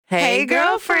Hey,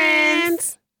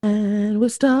 girlfriends. And we're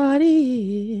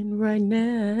starting right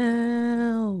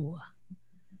now.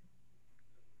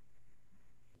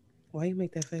 Why you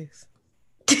make that face?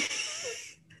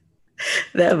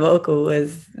 That vocal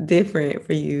was different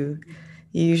for you.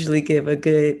 You usually give a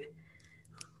good,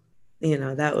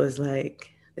 that was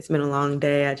like, it's been a long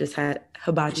day. I just had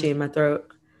hibachi in my throat.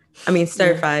 I mean,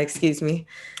 stir Yeah. fry, excuse me.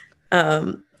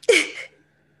 Um,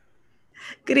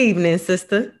 Good evening,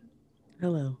 sister.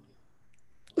 Hello.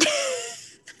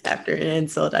 After an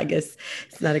insult, I guess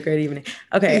it's not a great evening.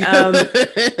 Okay.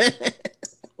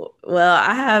 Well,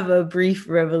 I have a brief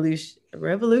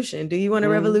revolution. Do you want a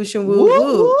revolution? Woo Whoop,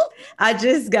 woo. whoop. I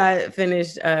just got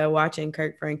finished watching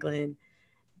Kirk Franklin,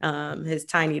 his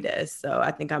Tiny Desk. So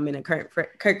I think I'm in a Kirk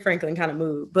Franklin kind of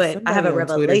mood. But I have Somebody a on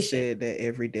Twitter revelation. said that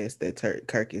every desk that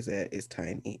Kirk is at is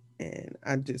tiny, and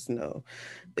I just know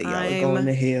that y'all are going I'm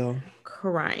to hell.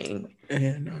 crying.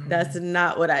 And That's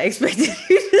not what I expected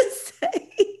you to say.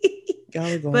 y'all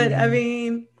are going to But I hell.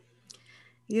 mean,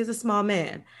 he is a small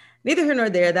man. Neither here nor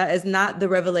there. That is not the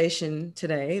revelation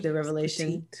today. The He's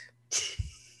revelation. petite.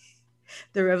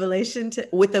 The revelation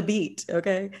with a beat.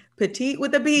 Okay, petite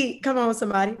with a beat. Come on,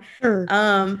 somebody. Sure.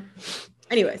 Um.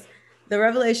 Anyways, the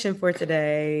revelation for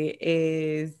today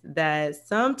is that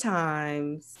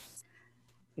sometimes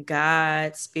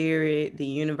God, spirit, the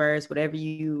universe, whatever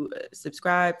you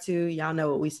subscribe to, y'all know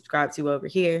what we subscribe to over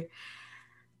here,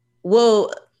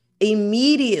 will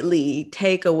immediately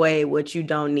take away what you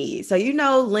don't need. So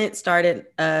Lent started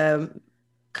a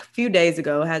few days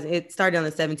ago. It started on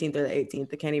the 17th or the 18th?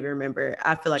 I can't even remember.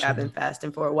 I feel like I've been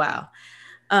fasting for a while.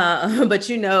 But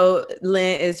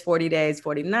Lent is 40 days,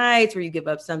 40 nights, where you give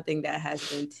up something that has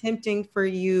been tempting for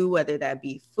you, whether that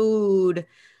be food,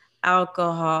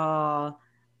 alcohol,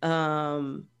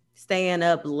 staying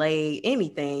up late,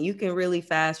 anything. You can really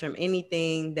fast from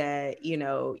anything that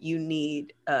you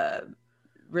need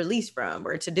release from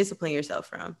or to discipline yourself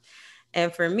from.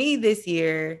 And for me this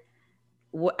year,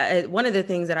 one of the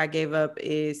things that I gave up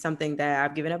is something that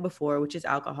I've given up before, which is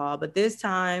alcohol. But this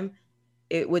time,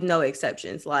 it with no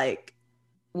exceptions. Like,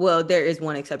 well, there is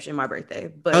one exception, my birthday. I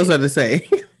was But about to say.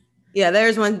 yeah,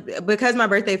 there's one because my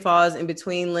birthday falls in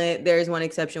between Lent. There's one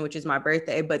exception, which is my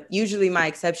birthday. But usually, my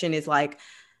exception is like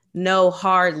no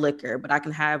hard liquor, but I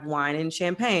can have wine and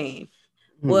champagne.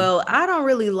 Well, I don't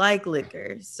really like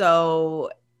liquor. So,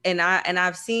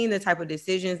 I've seen the type of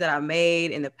decisions that I've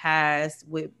made in the past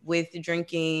with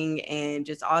drinking, and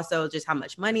just also just how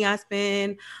much money I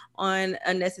spend on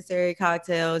unnecessary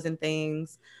cocktails and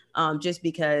things. Just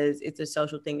because it's a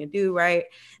social thing to do, right?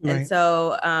 And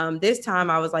so this time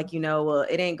I was like, well,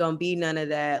 it ain't gonna be none of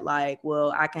that. Like,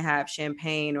 well, I can have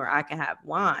champagne or I can have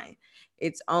wine.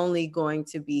 It's only going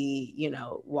to be,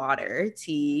 water,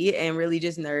 tea, and really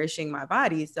just nourishing my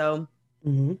body. So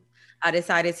I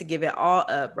decided to give it all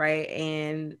up, right?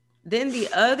 And then the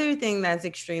other thing that's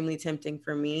extremely tempting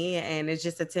for me, and it's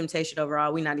just a temptation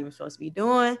overall, we're not even supposed to be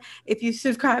doing if you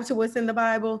subscribe to what's in the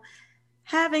Bible,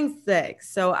 having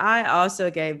sex. So I also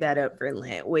gave that up for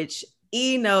Lent, which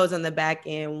E knows on the back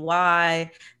end why.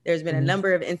 There's been a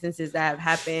number of instances that have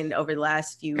happened over the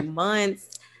last few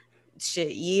months,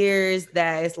 years,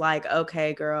 that it's like,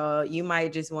 okay, girl, you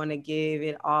might just want to give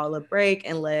it all a break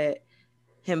and let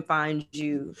him find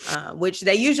you, which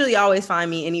they usually always find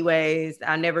me anyways.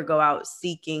 I never go out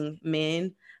seeking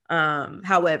men.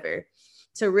 However,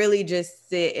 to really just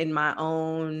sit in my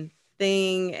own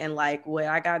thing and like what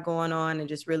I got going on and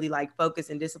just really like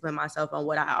focus and discipline myself on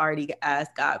what I already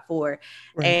asked God for.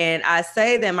 Right. And I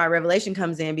say that my revelation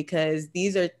comes in because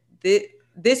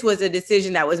this was a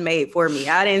decision that was made for me.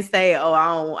 I didn't say, oh,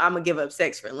 I'm gonna give up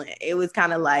sex for Lent. It was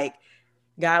kind of like,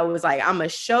 God was like, I'm gonna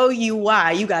show you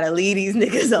why you gotta leave these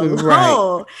niggas alone.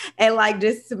 Right. And like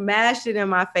just smashed it in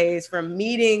my face from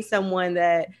meeting someone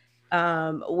that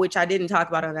which I didn't talk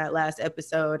about on that last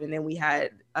episode. And then we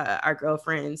had our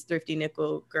girlfriends, Thrifty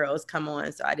Nickel girls, come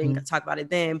on. So I didn't talk about it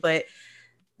then. But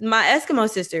my Eskimo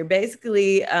sister,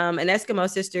 basically, an Eskimo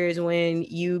sister is when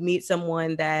you meet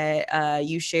someone that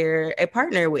you share a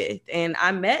partner with. And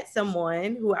I met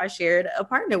someone who I shared a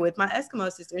partner with, my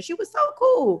Eskimo sister. And she was so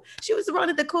cool. She was one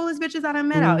of the coolest bitches that I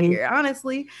met out here,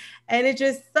 honestly. And it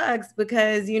just sucks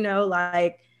because,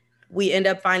 like, we end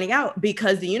up finding out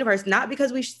because the universe, not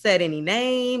because we said any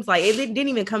names, like it didn't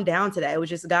even come down to that. It was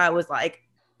just God was like,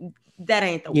 that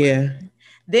ain't the one.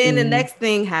 Then the next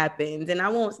thing happens, and I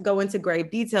won't go into grave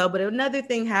detail, but another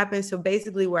thing happened. So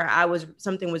basically where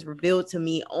something was revealed to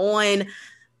me on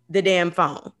the damn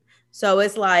phone. So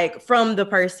it's like from the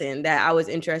person that I was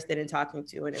interested in talking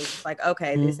to. And it was just like,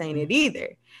 okay, this ain't it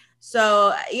either.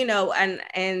 So,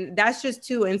 and that's just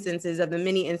two instances of the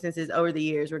many instances over the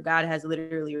years where God has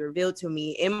literally revealed to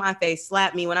me in my face,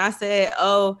 slapped me when I said,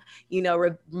 oh,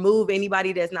 remove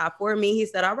anybody that's not for me. He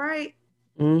said, all right.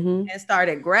 And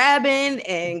started grabbing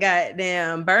and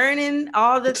goddamn burning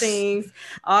all the things,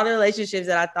 all the relationships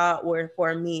that I thought were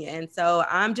for me. And so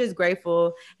I'm just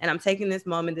grateful. And I'm taking this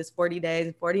moment, this 40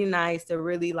 days, 40 nights to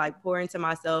really like pour into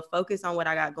myself, focus on what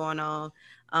I got going on.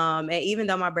 And even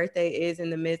though my birthday is in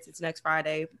the midst, it's next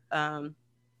Friday.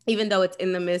 Even though it's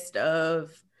in the midst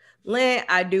of Lent,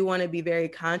 I do want to be very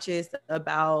conscious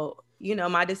about,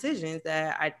 my decisions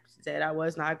that I said I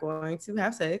was not going to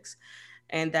have sex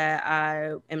and that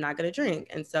I am not going to drink.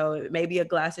 And so maybe a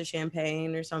glass of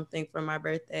champagne or something for my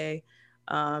birthday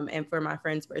and for my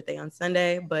friend's birthday on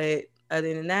Sunday. But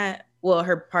other than that, well,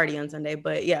 her party on Sunday.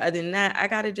 But yeah, other than that, I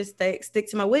got to just stick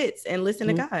to my wits and listen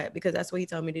to God because that's what he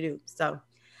told me to do. So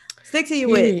stick to your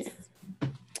wits. I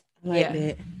like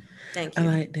that. Thank you. I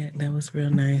like that. That was real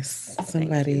nice.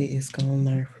 Somebody is going to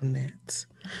learn from that.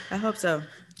 I hope so.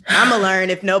 I'm going to learn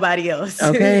if nobody else.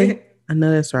 Okay. I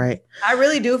know that's right. I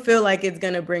really do feel like it's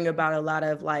going to bring about a lot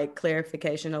of like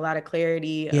clarification, a lot of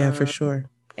clarity. Yeah, for sure.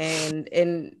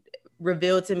 And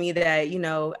revealed to me that,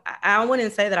 I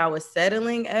wouldn't say that I was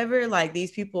settling ever. Like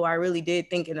these people I really did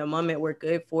think in a moment were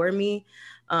good for me.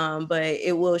 But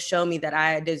it will show me that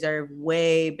I deserve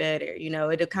way better.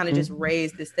 It'll kind of just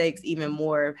raise the stakes even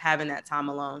more of having that time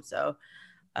alone. So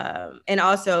and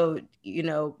also,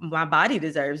 my body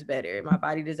deserves better. My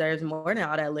body deserves more than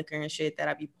all that liquor and shit that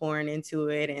I be pouring into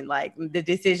it and like the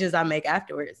decisions I make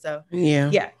afterwards. So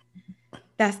yeah,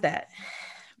 that's that.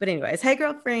 But anyways, hey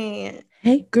girlfriend.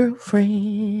 Hey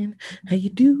girlfriend, how you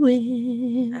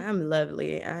doing? I'm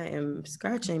lovely. I am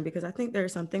scratching because I think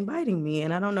there's something biting me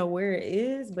and I don't know where it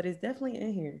is, but it's definitely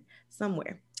in here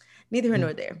somewhere. Neither here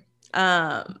nor there.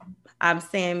 I'm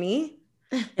Sammy.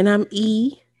 And I'm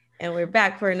E. And we're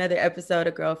back for another episode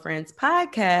of Girlfriends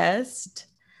Podcast.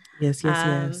 Yes.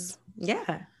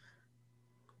 Yeah.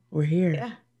 We're here.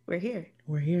 Yeah, we're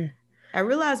here. I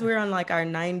realized we're on like our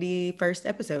 91st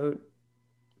episode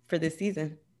for this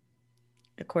season,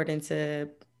 according to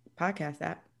podcast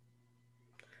app.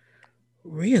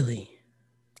 Really?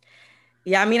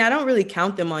 Yeah, I mean, I don't really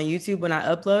count them on YouTube when I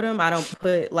upload them. I don't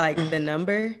put like the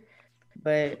number,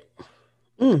 but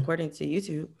according to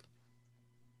YouTube.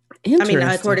 I mean,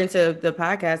 according to the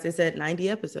podcast, it said 90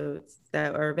 episodes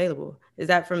that are available. Is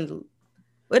that from?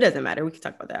 It doesn't matter. We can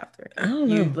talk about that after. I don't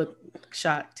know. You look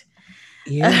shocked.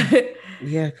 Yeah,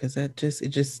 because it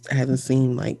just hasn't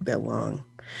seemed like that long.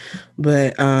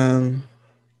 But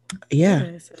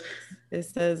yeah. It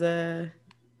says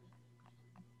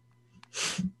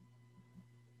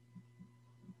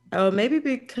oh, maybe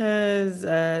because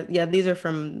these are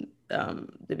from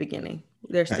the beginning.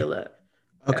 They're still up.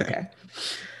 Okay.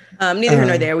 Neither here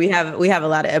nor there. We have a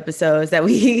lot of episodes that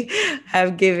we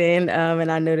have given,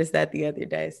 and I noticed that the other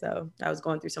day. So I was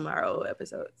going through some of our old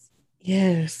episodes.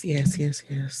 Yes. Do you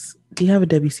have a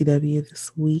WCW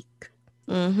this week?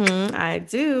 I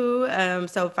do.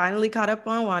 So finally caught up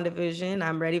on WandaVision.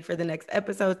 I'm ready for the next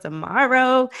episode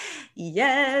tomorrow.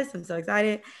 Yes, I'm so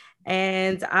excited.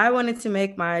 And I wanted to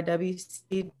make my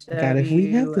WCW. God, if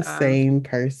we have the same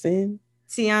person.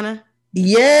 Tiana.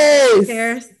 Yes.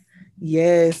 Paris.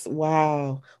 Yes.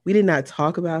 Wow. We did not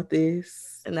talk about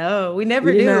this. No, we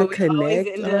never do. Did not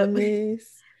connect on this.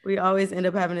 We always end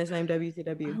up having the same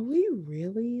WCW. Are we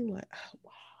really like? Oh,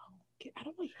 wow. Get out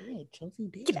of my head, Chelsea.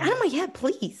 Get out of my head,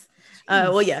 please.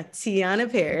 Well, yeah,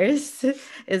 Tiana Paris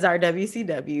is our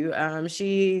WCW.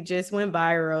 She just went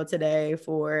viral today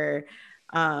for.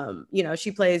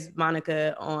 She plays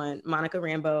Monica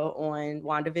Rambeau on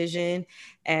WandaVision,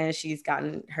 and she's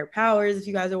gotten her powers, if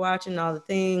you guys are watching, all the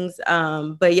things.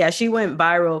 But yeah, she went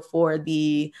viral for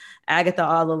the Agatha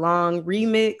All Along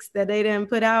remix that they didn't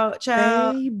put out,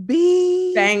 child.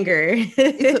 Baby. Banger.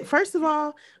 First of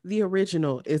all, the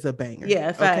original is a banger.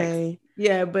 Yeah, facts. Okay.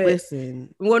 Yeah, but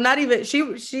listen. Well, not even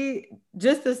she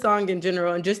just the song in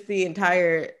general and just the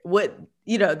entire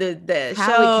the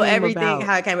show, everything,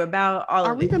 how it came about, all of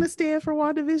it. Are we gonna stand for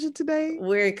WandaVision today?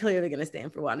 We're clearly gonna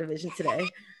stand for WandaVision today.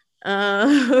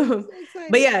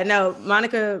 But yeah, no,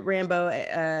 Monica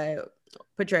Rambeau,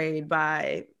 portrayed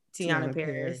by Tiana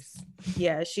Paris.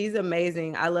 Yeah, she's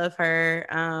amazing. I love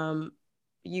her.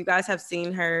 You guys have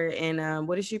seen her in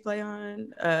what did she play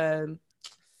on?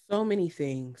 So many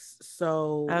things.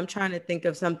 So I'm trying to think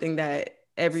of something that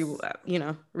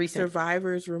recent.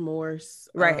 Survivor's Remorse.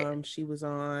 Right. She was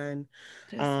on.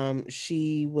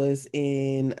 She was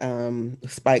in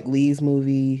Spike Lee's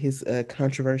movie, his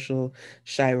controversial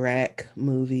Chirac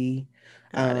movie.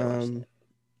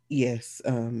 Yes,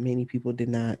 many people did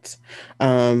not.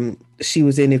 She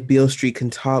was in If Beale Street Can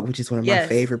Talk, which is one of my Yes,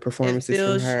 favorite if performances from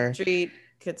Bill her. Street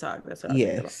could talk, that's what I think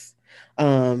about.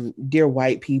 Yes. Dear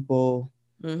White People,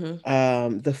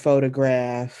 Mm-hmm. The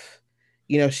Photograph.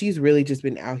 You know, she's really just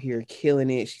been out here killing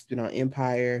it. She's been on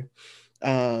Empire.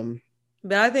 Um,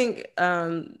 But I think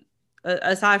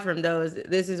aside from those,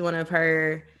 this is yeah.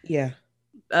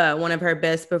 one of her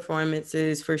best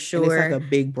performances for And it's like a sure.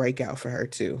 big breakout for her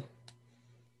too.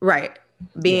 Right.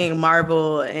 Yeah. Being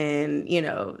Marvel and you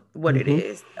know what it Mm-hmm.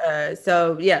 is.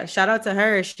 So yeah, shout out to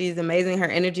her. She's amazing. Her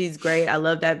energy is great. I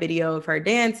love that video of her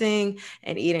dancing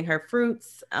and eating her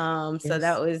fruits. So that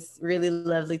Yes. was really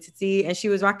lovely to see. And she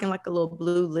was rocking like a little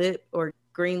blue lip or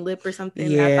green lip or something.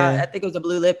 I Yeah. think it was a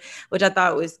blue lip, which I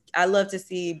thought was, I love to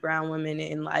see brown women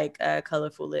in like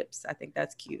colorful lips. I think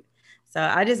that's cute. So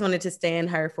I just wanted to stand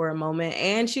her for a moment.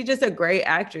 And she's just a great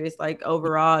actress. Like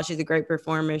overall, she's a great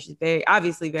performer. She's very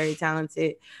obviously very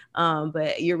talented.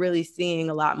 But you're really seeing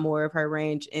a lot more of her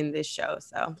range in this show.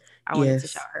 So I wanted to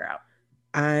shout Yes. her out.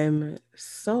 I'm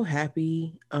so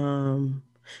happy.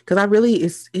 Because I really,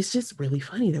 it's just really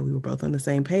funny that we were both on the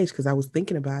same page, because I was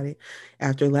thinking about it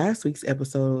after last week's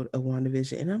episode of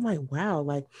WandaVision, and I'm like, wow,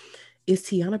 like, is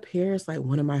Tiana Paris like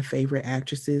one of my favorite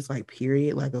actresses, like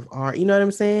period, like of art? You know what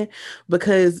I'm saying?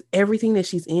 Because everything that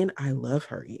she's in, I love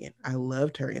her in. I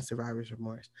loved her in Survivor's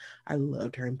Remorse. I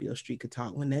loved her in Beale Street Could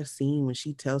Talk. When that scene when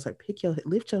she tells her,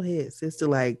 lift your head, sister,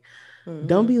 like,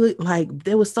 don't Mm-hmm. be like,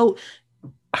 there was so,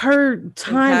 her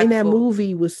time in that Impactful.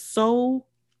 movie was so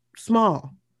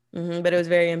small, Mm-hmm. But it was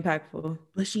very impactful.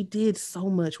 but she did so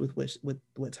much with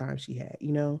what time she had,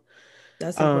 you know.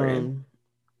 That's important. Um,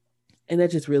 and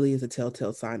that just really is a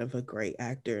telltale sign of a great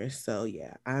actor. So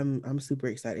yeah, I'm super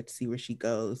excited to see where she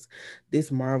goes.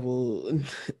 This Marvel,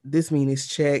 this mean it's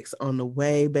checks on the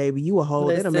way, baby. You a whole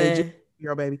that done made you Listen,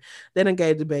 your baby. That done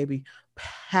gave the baby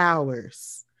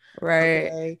powers. right.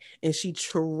 Okay. And she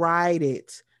tried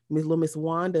it. Miss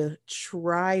Wanda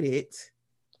tried it,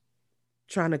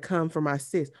 trying to come for my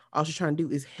sis. All she's trying to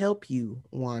do is help you,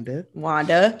 Wanda.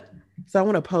 Wanda. So I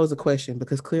want to pose a question,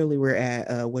 because clearly we're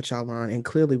at what y'all on, and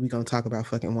clearly we're going to talk about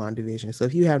fucking WandaVision. So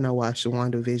if you have not watched the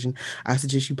WandaVision, I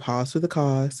suggest you pause for the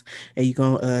cause, and you're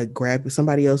going to grab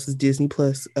somebody else's Disney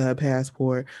Plus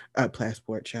passport,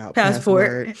 child,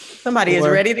 Passport. password, Somebody is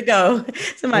or, ready to go.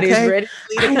 Somebody is okay, ready to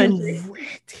leave I the country. am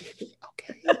ready.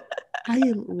 Okay. I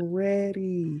am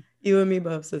ready. You and me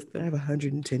both, I sister. have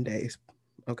 110 days.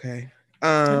 Okay.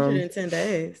 110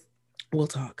 days. We'll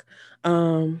talk.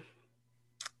 Um,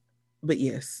 but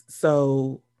yes,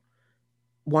 so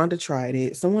Wanda tried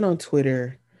it. Someone on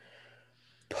Twitter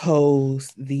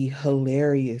posed the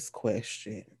hilarious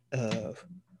question of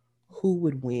who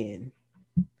would win.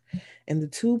 And the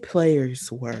two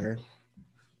players were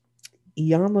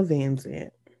Iyanla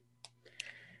Vanzant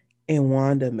and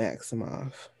Wanda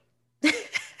Maximoff.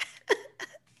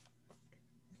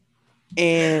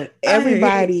 And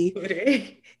everybody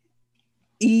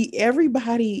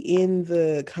in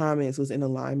the comments was in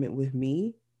alignment with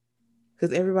me,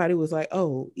 because everybody was like,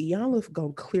 oh, Iyanla's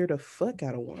gonna clear the fuck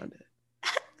out of Wanda.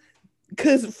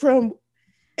 Because from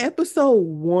episode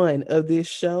 1 of this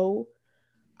show,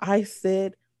 I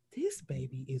said, this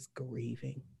baby is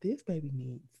grieving. This baby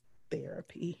needs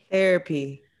therapy.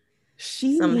 Therapy.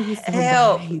 She Some needs somebody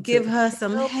help. Give to her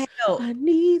some help. I help.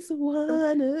 need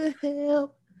someone to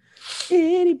help.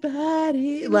 Anybody.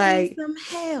 She needs Like, some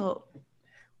help.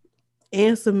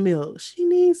 and some milk. She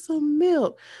needs some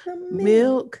milk. Some milk.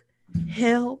 Milk,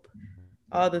 help,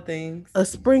 All the things. a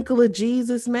sprinkle of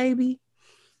Jesus, maybe.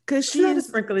 Because It's she not a is,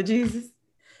 sprinkle of Jesus.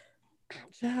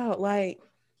 child, like,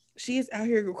 she is out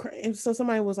here crying. So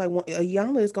somebody was like, well,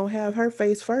 Iyanla is going to have her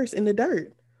face first in the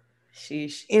dirt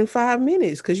Sheesh. in 5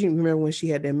 minutes. Because you remember when she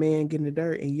had that man get in the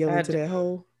dirt and yell I into do. that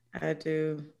hole? I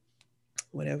do.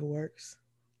 Whatever works.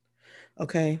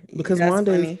 Okay. Yeah, Because that's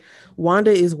funny.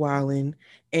 Wanda is wilding,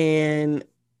 and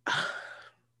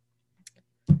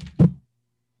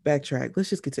backtrack. Let's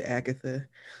just get to Agatha.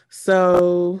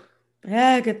 So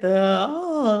Agatha.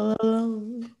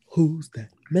 Oh. who's that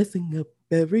messing up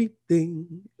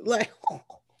everything? Like,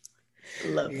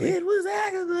 Lovely. it was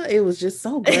Agatha. It was just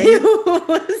so great. It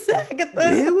was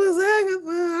Agatha. It was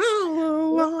Agatha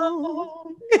all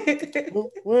along.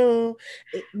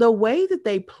 The way that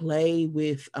they play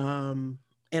with and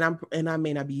I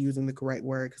may not be using the correct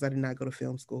word because I did not go to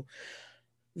film school.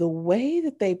 The way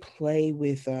that they play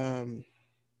with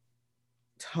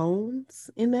tones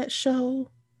in that show,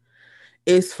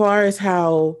 as far as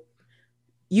how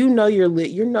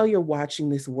you're watching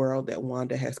this world that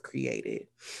Wanda has created,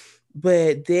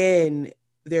 but then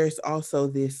there's also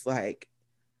this like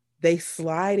they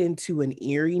slide into an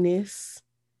eeriness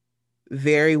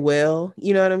very well.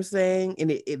 You know what I'm saying?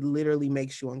 And it literally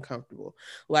makes you uncomfortable.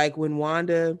 Like when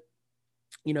Wanda,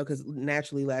 you know, because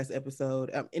naturally last episode,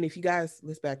 and if you guys,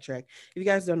 let's backtrack. If you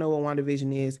guys don't know what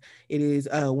WandaVision is, it is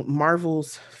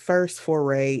Marvel's first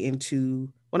foray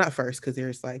into, well, not first, because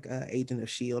there's like Agent of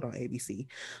Shield on ABC,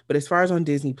 but as far as on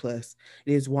Disney Plus,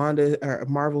 it is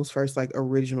Marvel's first like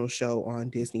original show on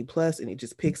Disney Plus, and it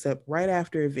just picks up right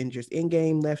after Avengers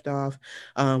Endgame left off,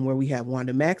 where we have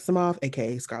Wanda Maximoff,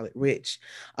 aka Scarlet Witch,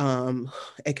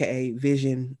 aka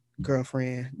Vision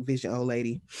girlfriend, Vision old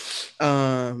lady.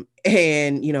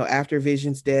 And you know, after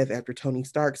Vision's death, after Tony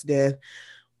Stark's death,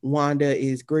 Wanda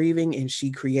is grieving and she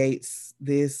creates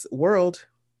this world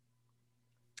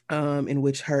in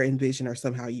which her and Vision are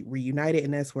somehow reunited.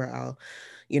 And that's where I'll,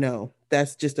 you know,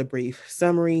 that's just a brief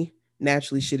summary.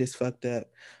 Naturally, shit is fucked up.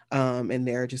 And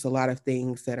there are just a lot of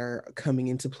things that are coming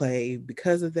into play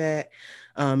because of that.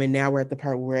 And now we're at the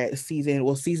part where we're at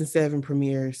season 7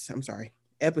 premieres. I'm sorry,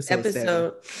 episode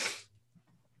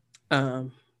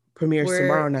 7. Premieres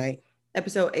tomorrow night.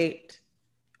 Episode 8.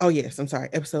 Oh yes, I'm sorry.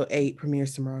 Episode 8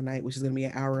 premieres tomorrow night, which is going to be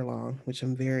an hour long, which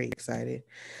I'm very excited.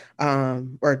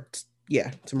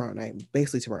 Tomorrow night,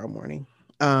 basically tomorrow morning.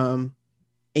 And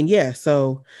yeah,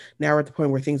 so now we're at the point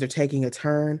where things are taking a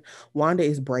turn. Wanda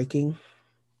is breaking.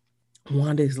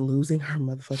 Wanda is losing her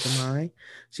motherfucking mind.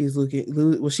 She's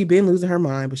she's been losing her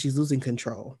mind, but she's losing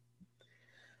control.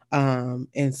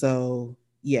 And so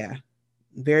yeah,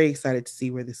 very excited to see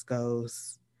where this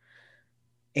goes.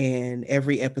 And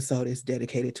every episode is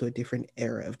dedicated to a different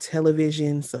era of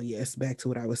television. So yes, back to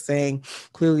what I was saying.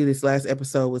 Clearly, this last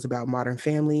episode was about Modern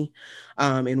Family.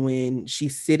 And when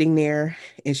she's sitting there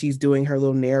and she's doing her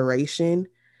little narration,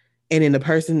 and then the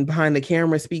person behind the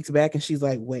camera speaks back and she's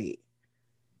like, wait,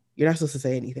 you're not supposed to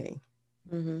say anything.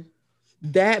 Mm-hmm.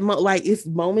 Like, it's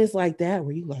moments like that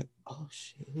where you like, oh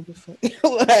shit, who the fuck?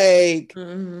 Like,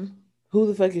 mm-hmm. Who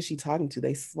the fuck is she talking to?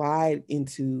 They slide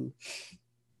into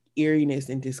eeriness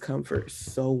and discomfort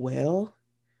so well.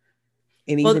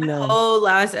 And even the whole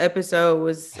last episode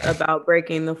was about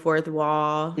breaking the fourth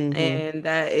wall, mm-hmm. and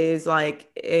that is like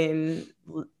in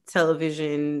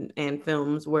television and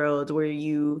films world where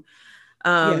you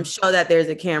show that there's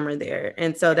a camera there,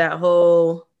 and so that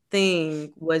whole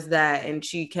thing was that, and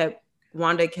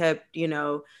Wanda kept, you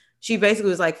know, she basically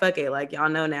was like, fuck it, like, y'all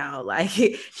know now. Like,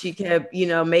 she kept, you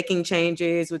know, making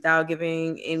changes without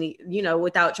giving any, you know,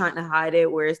 without trying to hide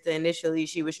it. Whereas initially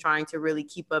she was trying to really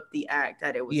keep up the act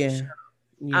that it was a show,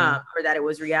 or that it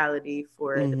was reality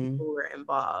for the people who were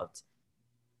involved.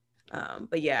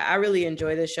 But yeah, I really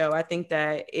enjoy the show. I think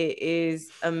that it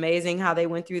is amazing how they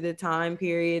went through the time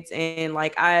periods. And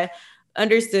like, I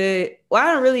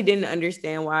really didn't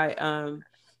understand why,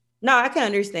 no, I can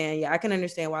understand. Yeah, I can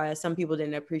understand why some people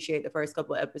didn't appreciate the first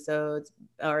couple of episodes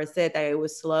or said that it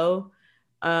was slow.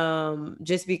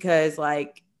 Just because,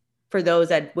 like, for those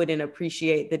that wouldn't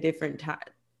appreciate the different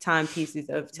time pieces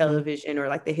of television or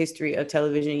like the history of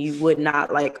television, you would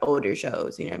not like older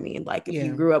shows. You know what I mean? Like, if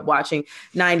you grew up watching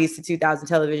 90s to 2000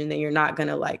 television, then you're not going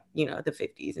to like, you know, the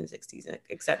 50s and 60s,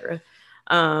 etc.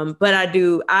 But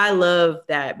I love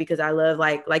that because I love,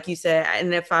 like you said,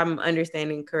 and if I'm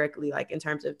understanding correctly, like in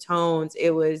terms of tones,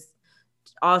 it was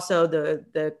also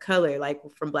the color, like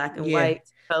from black and white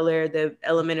color, the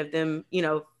element of them, you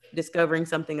know, discovering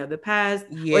something of the past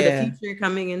or the future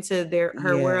coming into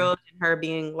her world, and her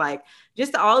being like,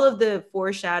 just all of the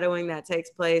foreshadowing that takes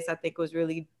place, I think was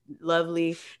really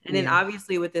lovely. And then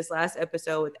obviously with this last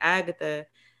episode with Agatha,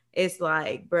 it's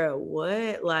like, bro,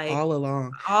 what? Like all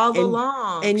along.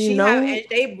 And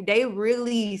they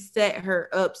really set her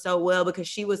up so well, because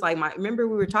she was like, remember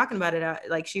we were talking about it,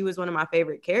 like she was one of my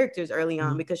favorite characters early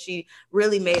on, because she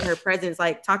really made her presence,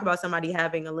 like, talk about somebody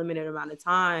having a limited amount of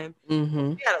time. She had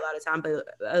a lot of time,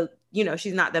 but you know,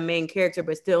 she's not the main character,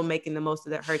 but still making the most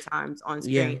of her times on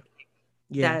screen.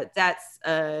 That's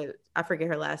I forget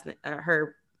her last name,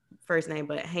 her first name,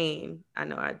 but Hayne. I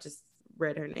know, I just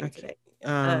read her name today.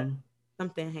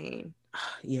 Something Hayne.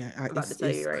 I'm about to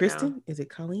tell you right Kristen now. Is it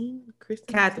Colleen? Kristen?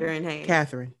 Catherine Hayne.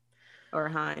 Catherine. Or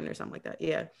Hine or something like that.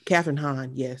 Yeah. Catherine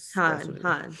Hahn. Yes. Hahn.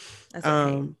 That's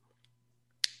Hayne.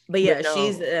 But yeah,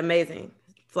 she's amazing.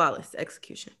 Flawless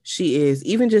execution. She is,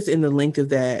 even just in the length of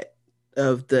that,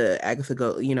 of the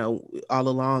Agatha you know, all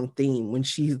along theme, when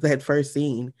she's that first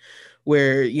scene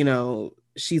where, you know,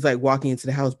 she's like walking into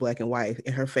the house black and white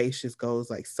and her face just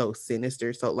goes like so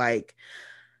sinister. So like,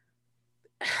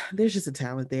 there's just a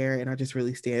talent there, and I just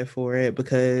really stand for it,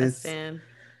 because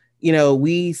you know,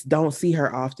 we don't see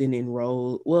her often in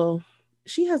role. Well,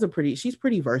 she's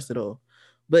pretty versatile,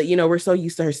 But you know, we're so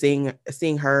used to her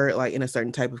seeing her like in a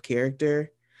certain type of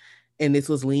character, and this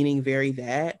was leaning very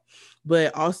that.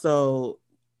 But also,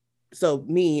 so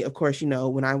me, of course, you know,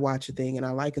 when I watch a thing and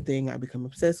I like a thing, I become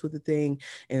obsessed with the thing,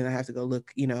 and I have to go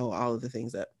look, you know, all of the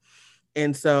things up.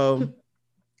 And so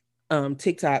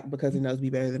TikTok, because it knows me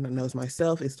better than I knows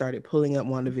myself, it started pulling up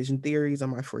WandaVision theories on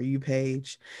my For You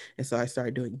page. And so I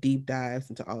started doing deep dives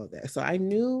into all of that. So I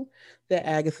knew that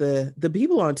Agatha, the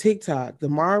people on TikTok, the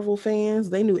Marvel fans,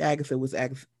 they knew Agatha was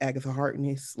Agatha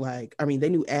Harkness. Like, I mean, they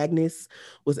knew Agnes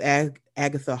was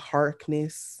Agatha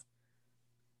Harkness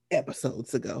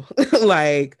episodes ago.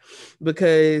 Like,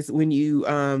 because when you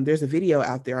there's a video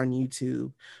out there on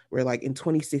YouTube where like in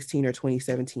 2016 or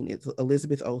 2017, it's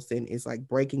Elizabeth Olsen is like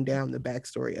breaking down the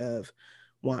backstory of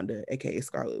Wanda, aka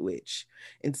Scarlet Witch.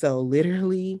 And so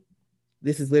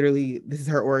this is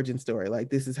her origin story. Like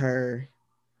this is her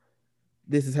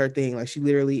thing. Like she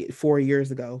literally 4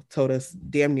 years ago told us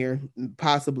damn near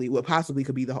what possibly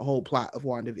could be the whole plot of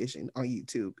WandaVision on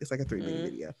YouTube. It's like a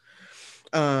 3-minute video.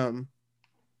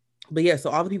 But yeah, so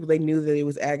all the people, they knew that it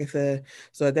was Agatha.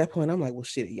 So at that point, I'm like, well,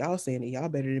 shit, y'all saying it, y'all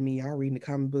better than me. Y'all reading the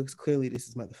comic books. Clearly, this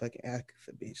is motherfucking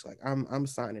Agatha, bitch. Like I'm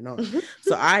signing on.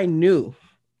 So I knew.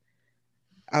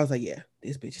 I was like, yeah,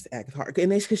 this bitch is Agatha Harkness.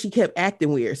 And it's because she kept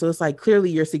acting weird. So it's like clearly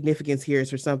your significance here is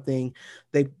for something.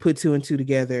 They put 2 and 2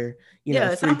 together. You know,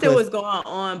 Yeah, 3 something plus. was going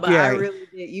on, but I Yeah, really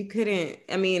did. You couldn't.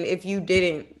 I mean, if you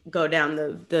didn't go down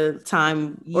the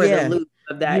time or the yeah. loop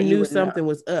of You that, you knew wouldn't know. something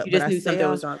was up. You But just knew something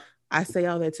was wrong. I say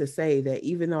all that to say that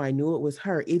even though I knew it was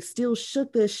her, it still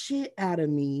shook the shit out of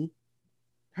me.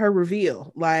 Her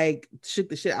reveal, like, shook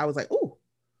the shit. I was like, oh,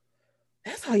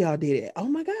 that's how y'all did it. Oh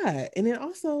my God. And then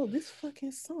also this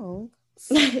fucking song.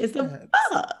 It's a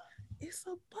bop. It's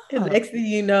a And bop. next thing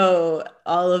you know,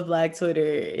 all of Black Twitter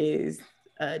is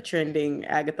trending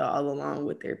Agatha all along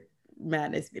with their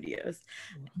madness videos.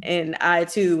 And I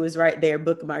too was right there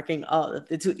bookmarking all of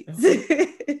the tweets.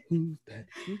 Who's that?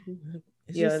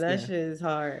 Yo, that shit is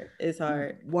hard. It's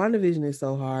hard. WandaVision is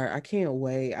so hard. I can't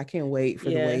wait. I can't wait for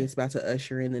the way it's about to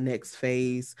usher in the next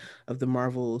phase of the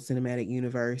Marvel Cinematic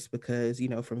Universe, because, you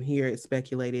know, from here it's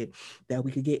speculated that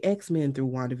we could get X-Men through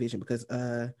WandaVision, because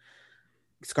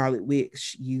Scarlet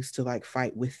Witch used to like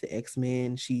fight with the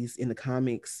X-Men. She's in the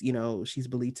comics, you know, she's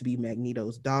believed to be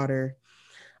Magneto's daughter.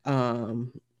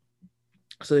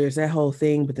 So there's that whole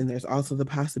thing, but then there's also the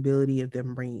possibility of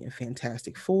them bringing in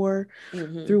Fantastic Four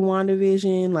through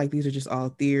WandaVision. Like, these are just all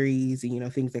theories and, you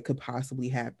know, things that could possibly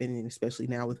happen. And especially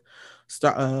now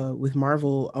with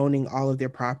Marvel owning all of their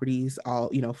properties,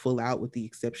 all, you know, full out, with the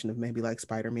exception of maybe like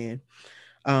Spider-Man.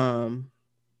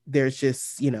 There's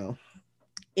just, you know,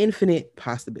 infinite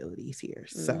possibilities here.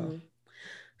 So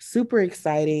super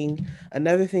exciting.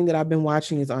 Another thing that I've been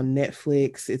watching is on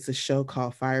Netflix. It's a show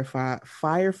called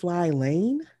Firefly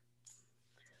Lane.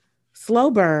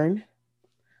 Slow burn.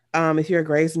 If you're a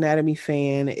Grey's Anatomy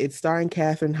fan, it's starring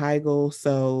Katherine Heigl,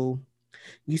 so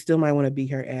you still might want to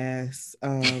beat her ass.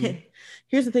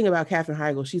 Here's the thing about Katherine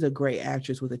Heigl: she's a great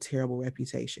actress with a terrible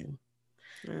reputation,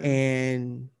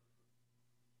 and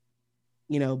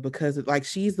you know, because like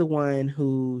she's the one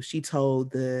who she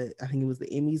told I think it was the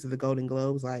Emmys or the Golden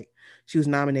Globes, like she was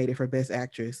nominated for Best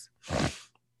Actress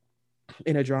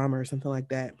in a drama or something like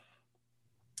that,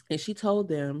 and she told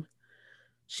them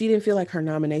she didn't feel like her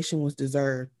nomination was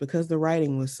deserved because the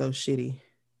writing was so shitty.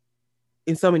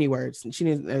 In so many words, she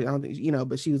didn't. I don't think, you know,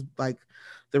 but she was like,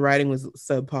 the writing was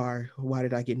subpar. Why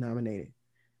did I get nominated?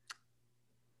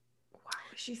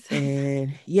 She said,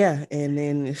 and yeah, and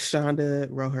then Shonda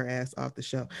wrote her ass off the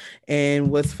show. And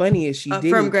what's funny is she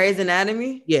didn't, from Grey's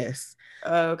Anatomy. Yes.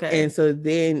 Okay. And so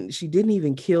then she didn't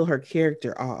even kill her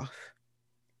character off.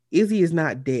 Izzy is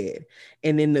not dead.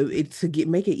 And then to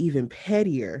make it even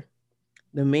pettier,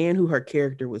 the man who her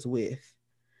character was with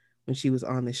when she was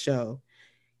on the show,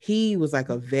 he was like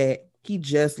a vet. He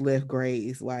just left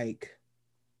Grey's like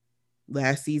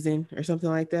last season or something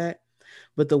like that.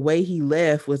 But the way he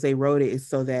left was they wrote it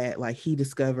so that like he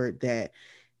discovered that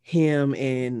him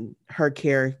and her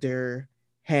character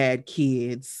had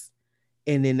kids,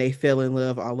 and then they fell in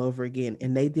love all over again.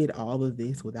 And they did all of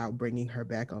this without bringing her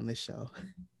back on the show.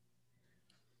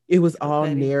 It was all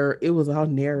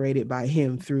narrated by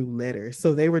him through letters.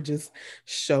 So they were just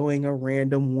showing a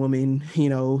random woman, you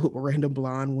know, random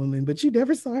blonde woman, but you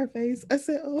never saw her face. I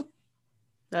said, oh,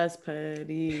 that's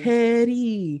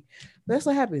petty. That's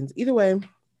what happens. Either way,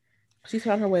 she's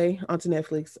found her way onto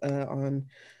Netflix on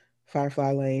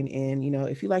Firefly Lane. And, you know,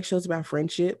 if you like shows about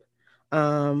friendship,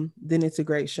 then it's a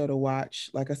great show to watch.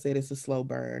 Like I said, it's a slow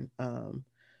burn.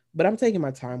 But I'm taking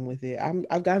my time with it.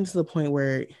 I've gotten to the point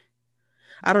where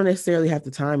I don't necessarily have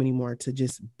the time anymore to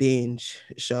just binge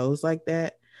shows like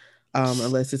that,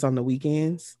 unless it's on the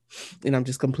weekends and I'm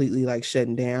just completely like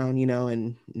shutting down,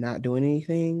 and not doing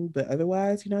anything. But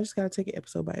otherwise, I just gotta take it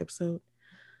episode by episode.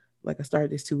 Like I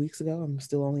started this 2 weeks ago. I'm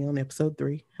still only on episode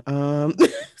 3.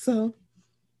 So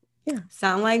yeah.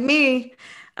 Sound like me.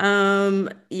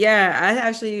 Yeah, I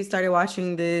actually started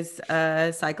watching this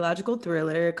psychological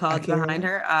thriller called Behind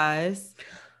Akira. Her Eyes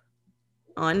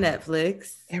on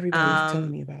Netflix. Everybody's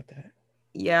telling me about that.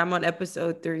 Yeah, I'm on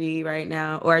episode 3 right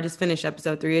now, or I just finished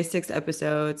episode 3. It's 6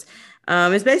 episodes.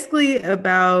 It's basically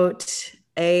about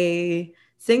a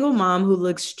single mom who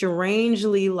looks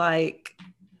strangely like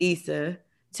Issa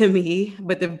to me,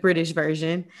 but the British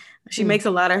version. She makes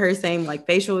a lot of her same like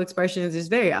facial expressions. It's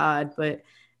very odd, but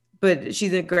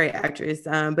she's a great actress.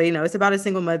 But it's about a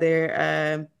single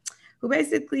mother who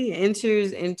basically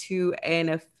enters into an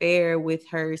affair with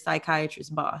her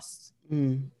psychiatrist boss.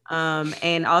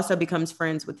 And also becomes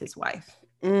friends with his wife.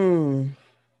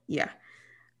 Yeah.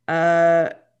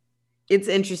 It's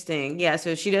interesting. Yeah.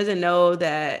 So she doesn't know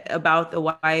that about the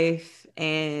wife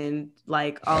and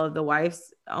like all of the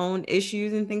wife's own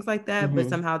issues and things like that. But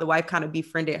somehow the wife kind of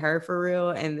befriended her for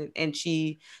real. And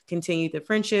she continued the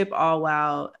friendship all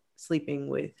while sleeping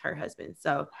with her husband.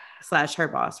 So / her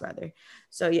boss rather.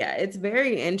 So yeah, it's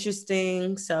very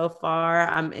interesting so far.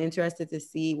 I'm interested to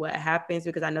see what happens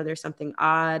because I know there's something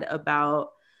odd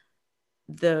about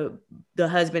the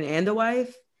husband and the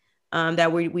wife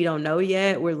that we don't know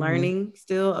yet. We're learning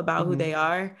still about who they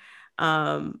are.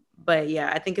 But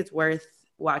yeah, I think it's worth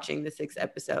watching the 6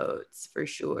 episodes for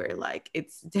sure. Like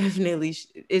it's definitely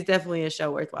a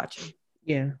show worth watching.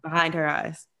 Yeah. Behind Her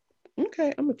Eyes.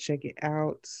 Okay, I'm gonna check it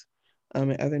out.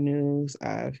 In other news,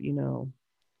 I've in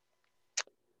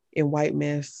White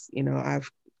Mess,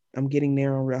 I'm getting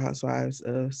there on Real Housewives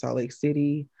of Salt Lake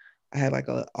City. I had like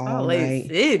a all night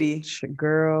City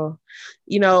girl.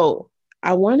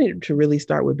 I wanted to really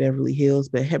start with Beverly Hills,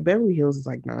 but Beverly Hills is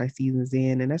like 9 seasons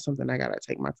in, and that's something I gotta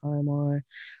take my time on.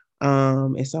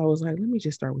 And so I was like, let me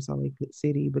just start with Salt Lake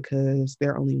City because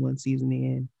they're only 1 season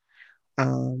in.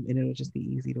 And it'll just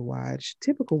be easy to watch.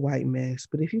 Typical White Mess,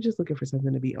 but if you're just looking for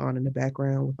something to be on in the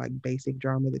background with like basic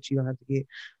drama that you don't have to get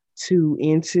too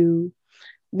into,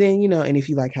 then and if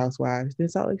you like Housewives, then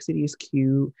Salt Lake City is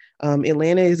cute.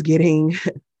 Atlanta is getting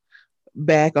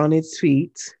back on its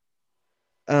feet.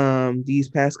 These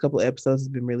past couple of episodes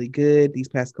have been really good. These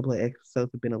past couple of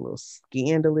episodes have been a little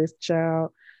scandalous,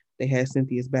 child. They had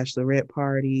Cynthia's bachelorette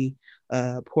party,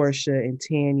 Portia and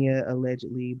Tanya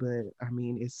allegedly, but I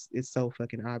mean it's so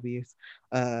fucking obvious.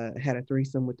 Had a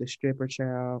threesome with the stripper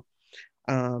child.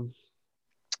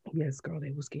 Yes, girl,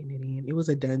 they was getting it in. It was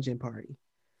a dungeon party.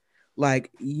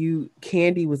 Like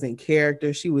Kandi was in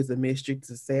character. She was a mistress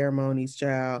of ceremonies,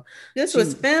 child. This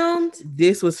was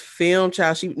filmed,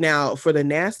 child. Now for the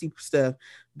nasty stuff,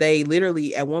 they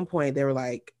literally at one point they were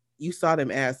like, you saw them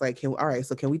ask like, all right,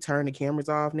 so can we turn the cameras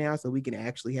off now so we can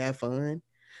actually have fun?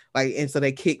 Like, and so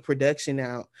they kicked production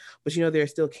out, but there are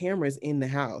still cameras in the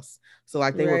house. So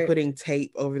like they were putting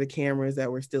tape over the cameras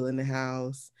that were still in the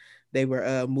house. They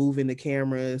were moving the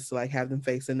cameras to like have them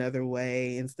face another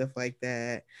way and stuff like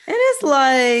that. And it's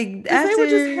like they were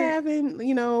just having,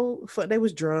 fun. They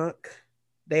was drunk.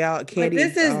 They all Kandi.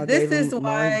 This is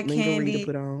why Kandi to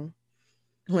put on.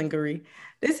 Lingerie.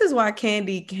 This is why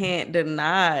Kandi can't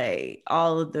deny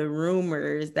all of the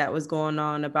rumors that was going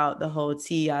on about the whole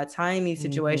T.I. Tiny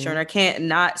situation, or can't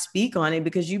not speak on it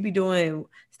because you be doing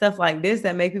stuff like this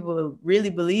that make people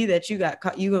really believe that you got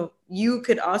caught. You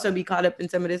could also be caught up in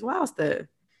some of this wild stuff.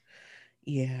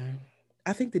 Yeah,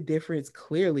 I think the difference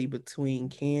clearly between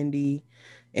Kandi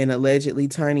and allegedly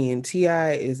Tiny and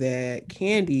T.I. is that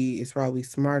Kandi is probably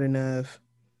smart enough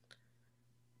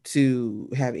to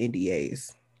have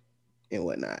NDAs and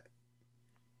whatnot.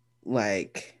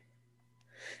 Like,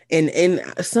 and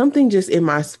something just in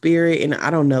my spirit, and I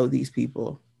don't know these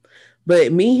people,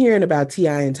 but me hearing about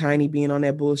T.I. and Tiny being on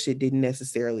that bullshit didn't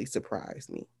necessarily surprise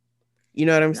me. You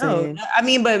know what I'm saying? I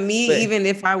mean, but even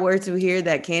if I were to hear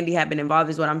that Kandi had been involved,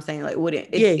 is what I'm saying. Like,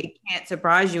 it can't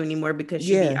surprise you anymore because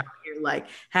she be out here like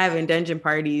having dungeon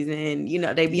parties and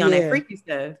they be on that freaky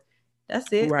stuff.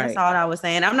 That's it. Right. That's all I was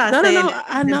saying. I'm not saying that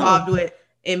she's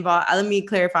involved. Let me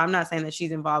clarify. I'm not saying that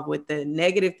she's involved with the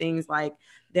negative things. Like,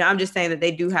 I'm just saying that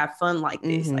they do have fun like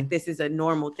this. Like, this is a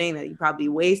normal thing that you probably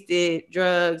wasted,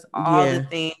 drugs, all the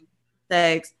things,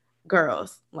 sex,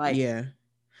 girls. Like,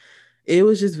 it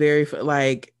was just very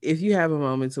like if you have a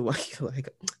moment to watch, like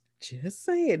Just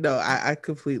saying. No, I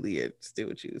completely understood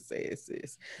what you were saying,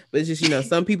 sis. But it's just,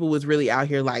 some people was really out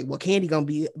here like, well, Candy gonna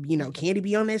be, Candy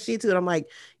be on that shit too. And I'm like,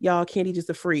 y'all, Candy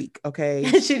just a freak, okay?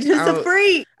 She's just a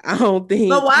freak. I don't think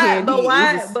But why?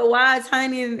 Candy is. But why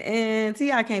Tiny and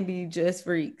T.I. can't be just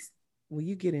freaks? When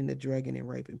you get into drugging and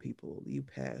raping people, you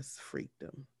pass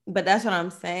freakdom. But that's what I'm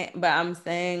saying. But I'm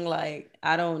saying, like,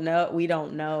 I don't know. We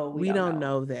don't know. We don't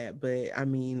know that. But I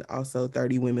mean, also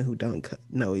 30 women who don't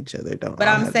know each other don't. But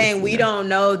I'm saying we don't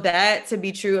know that to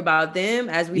be true about them,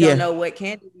 as we don't know what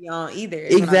Candy be on either.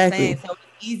 Exactly. So it's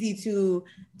easy to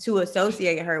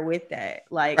associate her with that.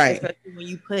 Like, especially when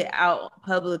you put out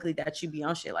publicly that you be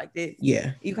on shit like this.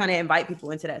 Yeah. You kind of invite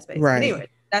people into that space. Right. But anyway,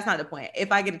 that's not the point.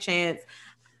 If I get a chance,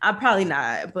 I'm probably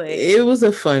not, but it was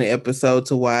a fun episode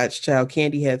to watch. Child,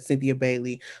 Candy had Cynthia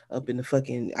Bailey up in the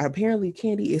fucking. Apparently,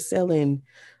 Candy is selling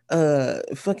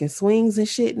fucking swings and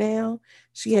shit now.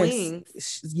 She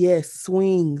has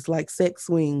swings, like sex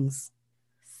swings.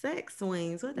 Sex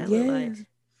swings. What that look like?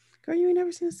 Girl, you ain't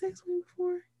never seen a sex swing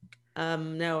before?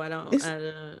 No, I don't.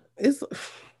 It's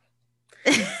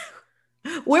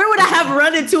where would I have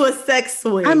run into a sex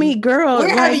swing? I mean, girl,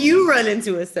 where have you run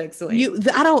into a sex swing?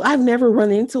 I've never run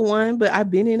into one, but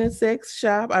I've been in a sex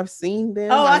shop. I've seen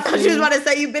them. Oh, I thought you was about to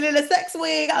say you've been in a sex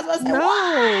swing. I was about to say,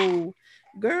 no,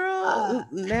 girl.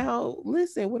 Now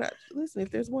listen, if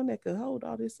there's one that could hold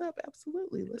all this up,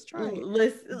 absolutely, let's try it.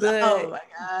 Oh my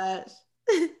gosh.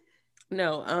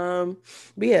 No,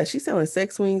 but yeah, she's selling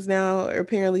sex swings now.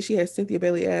 Apparently, she has Cynthia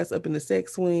Bailey ass up in the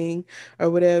sex swing or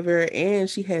whatever, and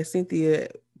she had Cynthia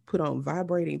put on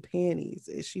vibrating panties,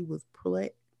 and she was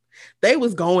they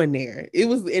was going there. It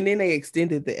was, and then they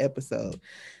extended the episode.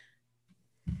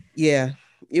 Yeah,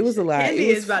 it was a lot.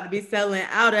 Candy is about to be selling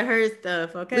out of her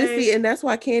stuff, okay? See, and that's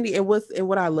why Candy, and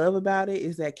what I love about it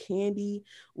is that Candy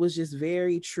was just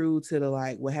very true to the,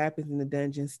 like, what happens in the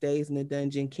dungeon stays in the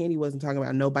dungeon. Candy wasn't talking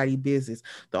about nobody's business.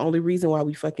 The only reason why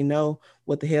we fucking know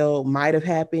what the hell might have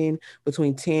happened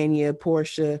between Tanya,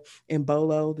 Portia, and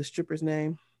Bolo, the stripper's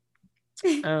name,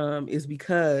 is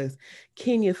because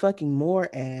Kenya fucking Moore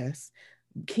narc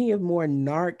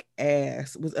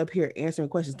ass was up here answering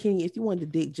questions. Kenny, if you wanted the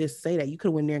dick, just say that. You could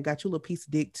have went there and got you a little piece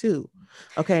of dick too.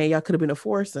 Okay, y'all could have been a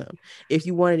foursome if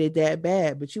you wanted it that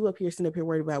bad. But you up here sitting up here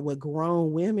worried about what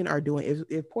grown women are doing.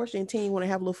 If Portia and Tanya want to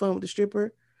have a little fun with the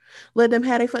stripper, let them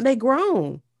have their fun. They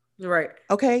grown. Right.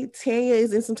 Okay. Tanya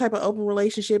is in some type of open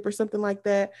relationship or something like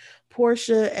that.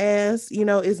 Portia ass,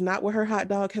 is not with her hot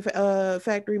dog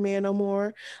factory man no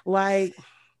more. Like,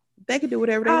 they could do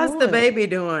whatever they want. How's the baby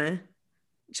doing?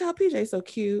 Child, PJ's so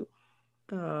cute.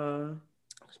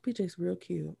 PJ's real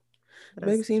cute. The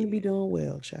baby seems to be doing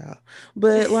well, child.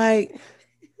 But like,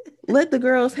 let the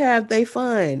girls have their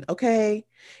fun, okay?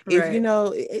 Right.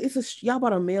 If y'all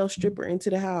brought a male stripper into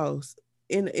the house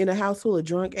in a house full of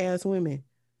drunk ass women.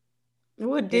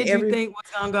 What did you think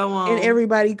was gonna go on? And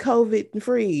everybody COVID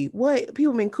free. What?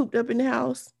 People been cooped up in the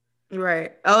house,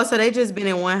 right? Oh, so they just been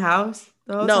in one house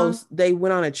the whole time? They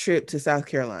went on a trip to South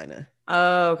Carolina.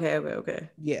 Oh, okay.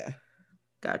 Yeah.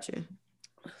 Gotcha.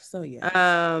 So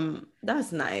yeah.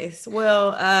 That's nice.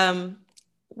 Well,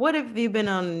 what have you been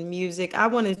on music? I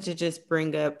wanted to just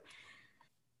bring up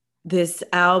this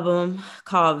album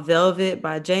called Velvet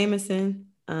by Jameson.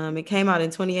 It came out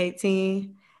in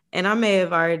 2018, and I may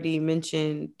have already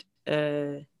mentioned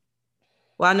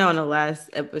I know in the last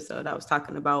episode I was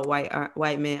talking about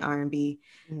white men R&B,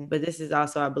 but this is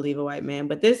also, I believe, a white man.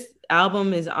 But this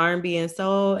album is R&B and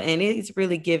soul, and it's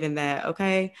really giving that,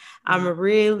 okay? I'm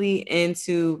really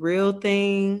into Real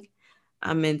Thing.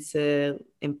 I'm into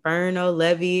Inferno,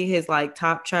 Levy, his like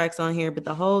top tracks on here, but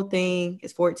the whole thing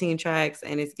is 14 tracks,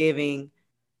 and it's giving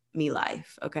me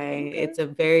life, okay? It's a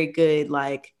very good,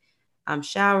 like, I'm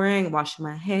showering, washing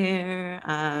my hair,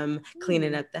 I'm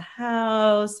cleaning up the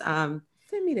house, send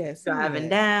me that. Driving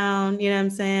down, you know what I'm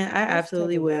saying? I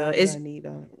absolutely will.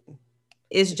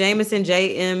 It's Jameson,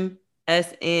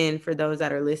 JMSN for those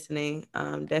that are listening.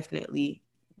 Definitely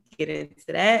get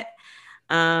into that.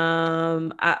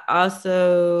 I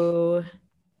also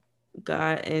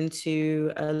got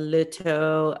into a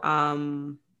little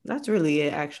that's really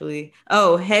it, actually.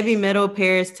 Oh, Heavy Metal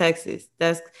Paris, Texas.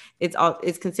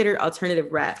 It's considered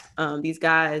alternative rap. These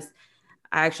guys,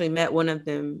 I actually met one of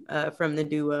them from the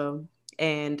duo,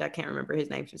 and I can't remember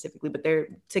his name specifically, but they're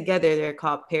together. They're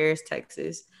called Paris,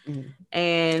 Texas.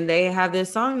 And they have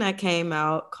this song that came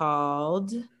out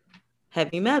called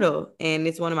Heavy Metal, and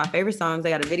it's one of my favorite songs. They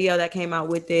got a video that came out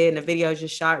with it, and the video is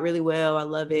just shot really well. I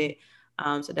love it.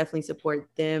 So definitely support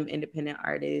them, independent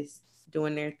artists.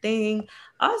 doing their thing.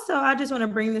 Also, I just want to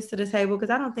bring this to the table because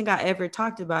I don't think I ever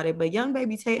talked about it, but Young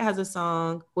Baby Tate has a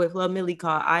song with Lil Millie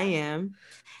called I Am,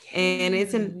 and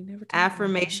it's Yeah, an we never talked about that.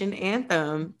 affirmation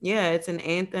anthem. Yeah, it's an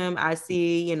anthem. I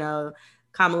see,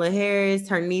 Kamala Harris,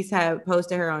 her niece had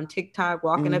posted her on TikTok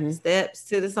walking up the steps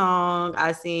to the song.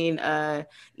 I seen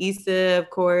Issa, of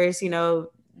course,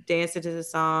 dancing to the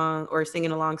song or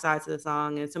singing alongside to the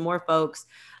song, and some more folks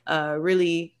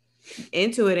really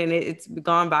into it, and it's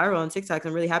gone viral on TikTok.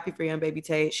 I'm really happy for Young Baby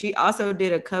Tate. She also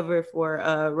did a cover for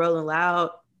Rolling Loud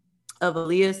of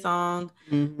Aaliyah's song,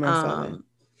 I saw that.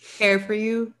 Care for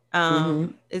You.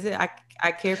 Mm-hmm. Is it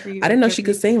I Care for You? I I didn't know Care she for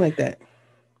could You. sing like that.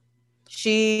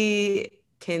 She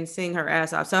can sing her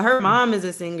ass off. So her mom is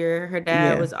a singer. Her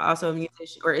dad Yeah. was also a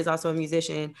musician, or is also a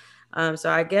musician. So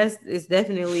I guess it's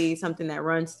definitely something that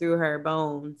runs through her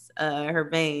bones, her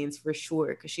veins for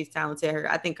sure, because she's talented.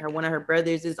 I think one of her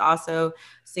brothers is also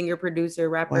singer, producer,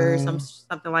 rapper, Wow.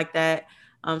 something like that.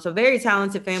 So very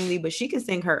talented family, but she can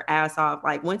sing her ass off.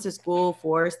 Like went to school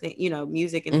for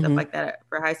music and stuff like that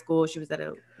for high school. She was at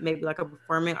maybe like a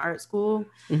performing arts school.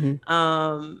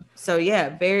 So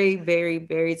yeah, very, very,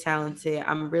 very talented.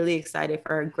 I'm really excited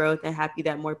for her growth and happy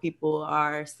that more people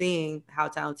are seeing how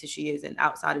talented she is and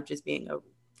outside of just being a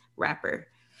rapper.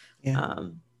 Yeah.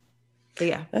 But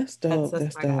yeah, That's dope. that's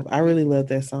That's what I got dope. I for you. really love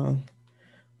that song.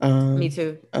 Me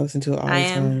too. I listen to it all I the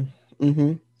Am.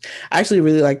 time. I actually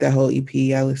really like that whole EP.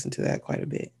 I listen to that quite a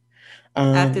bit.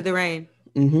 After the Rain.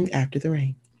 After the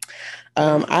Rain.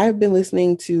 Right. I've been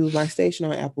listening to my station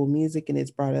on Apple Music, and it's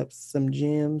brought up some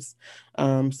gems.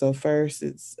 So first,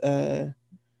 it's I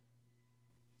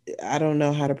don't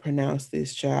know how to pronounce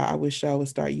this, child. I wish y'all would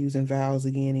start using vowels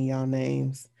again in y'all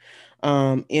names.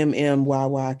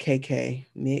 MMYYKK,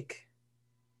 Mick,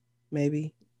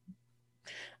 maybe.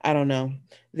 I don't know.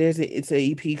 It's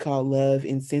a EP called Love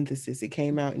in Synthesis. It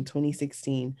came out in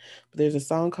 2016. But there's a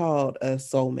song called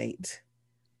Soulmate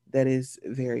that is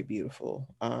very beautiful.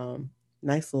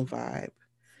 Nice little vibe.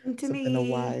 To Something to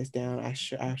me. wise down. I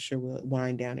sure will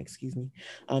wind down, excuse me.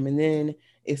 And then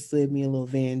it slid me a little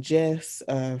Van Jess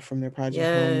from their project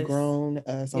Yes. Homegrown,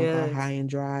 a song called Yes. High and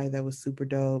Dry that was super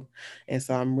dope. And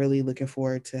so I'm really looking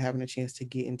forward to having a chance to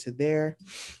get into their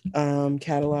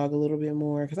catalog a little bit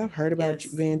more, because I've heard about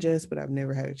Yes. Van Jess, but I've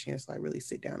never had a chance to like really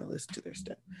sit down and listen to their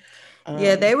stuff.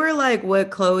 Yeah, they were like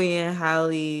what Chloe and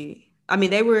Halle. I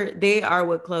mean, they are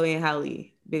what Chloe and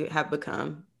Halle have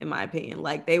become, in my opinion.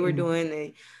 Like they were doing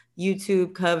the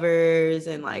YouTube covers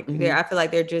and like I feel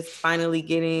like they're just finally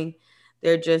getting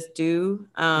their just due.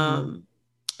 And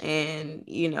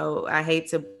I hate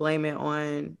to blame it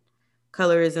on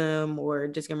colorism or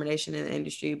discrimination in the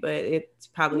industry, but it's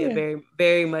probably a very,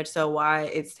 very much so why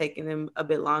it's taking them a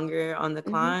bit longer on the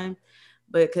climb.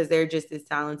 But because they're just as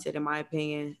talented, in my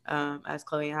opinion, as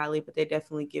Chloe and Halle, but they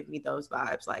definitely give me those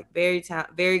vibes. Like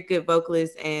very good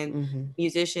vocalists and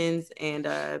musicians, and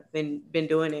been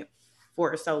doing it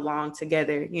for so long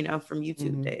together, from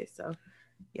YouTube days. So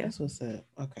yeah, that's what's up.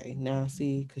 Okay, now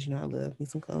see, because I love me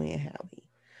some Chloe and Halle.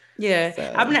 yeah.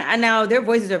 So, I'm not. Now their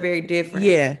voices are very different.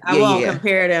 yeah, I won't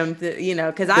compare them to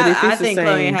because But if I it's the think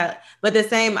Chloe and same, Halle, but the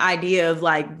same idea of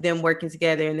like them working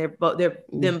together and they're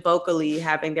them vocally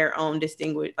having their own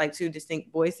distinguished, like two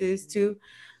distinct voices too.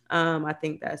 I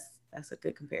think that's a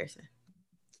good comparison.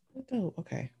 oh,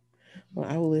 okay. Well,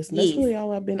 I will listen. That's Yes. really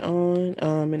all I've been on.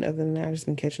 And other than that, I've just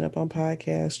been catching up on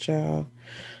podcasts, child.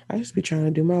 I just be trying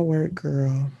to do my work,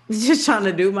 girl. Just trying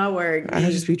to do my work. I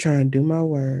just be trying to do my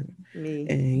work. Me.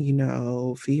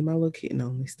 And feed my little kid. No,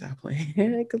 let me stop playing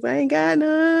because I ain't got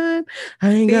none. I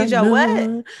ain't Feed got your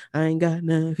none. what? I ain't got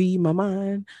none. Feed my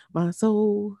mind, my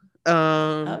soul.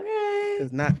 Okay.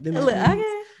 Because not them. Okay.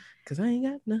 Because I ain't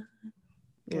got none.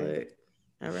 Okay. Look.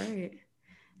 All right.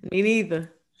 Me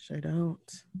neither. Sure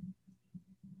don't.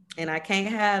 And I can't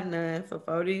have none for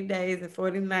 40 days and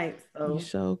 40 nights. So you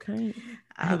sure can't.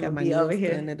 I got my nails over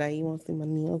here today. You want to see my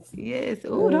nails? Yes.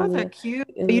 Oh, those are cute.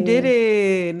 You did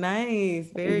it. Nice.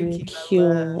 Very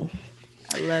cute.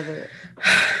 I love it.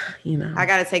 I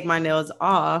got to take my nails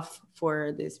off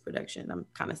for this production. I'm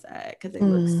kind of sad because they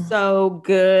look so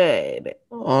good.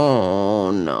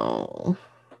 Oh, no.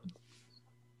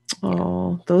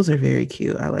 Oh, those are very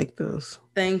cute. I like those.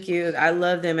 Thank you. I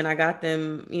love them. And I got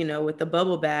them, with the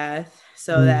bubble bath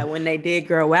so that when they did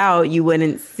grow out, you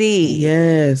wouldn't see.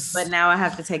 Yes. But now I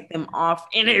have to take them off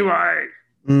anyway.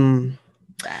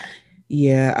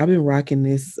 Yeah, I've been rocking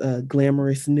this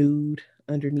glamorous nude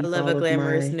underneath. I love a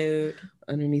glamorous nude.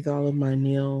 Underneath all of my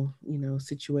nail,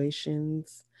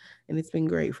 situations. And it's been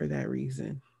great for that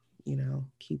reason.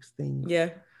 Keeps things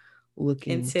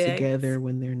looking together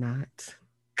when they're not.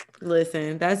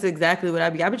 Listen, that's exactly what I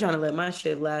be trying to let my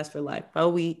shit last for like 4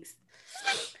 weeks.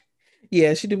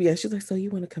 Yeah, she do. Yeah, she's like, so you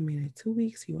want to come in 2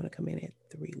 weeks? You want to come in at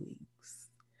 3 weeks?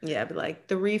 Yeah, I'd be like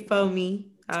 3 for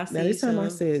me. I'll Now see you this time I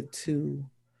soon. said 2,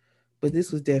 but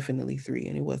this was definitely 3,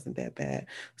 and it wasn't that bad.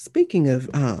 Speaking of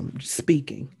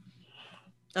speaking,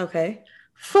 Okay.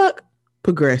 fuck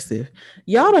Progressive.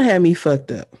 Y'all don't have me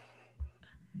fucked up.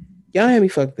 Y'all had me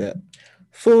fucked up.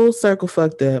 Full circle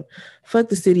fucked up. Fuck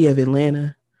the city of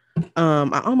Atlanta.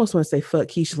 I almost want to say fuck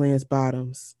Keisha Lance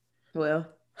Bottoms. Well,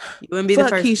 you wouldn't be the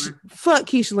first one. Fuck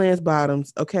Keisha Lance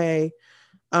Bottoms, okay?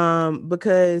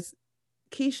 Because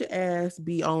Keisha ass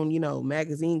be on,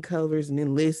 magazine covers and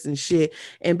then lists and shit.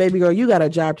 And baby girl, you got a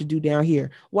job to do down here.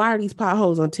 Why are these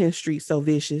potholes on 10th Street so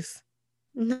vicious?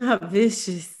 Not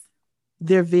vicious.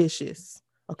 They're vicious,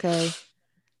 okay?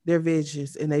 They're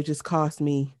vicious, and they just cost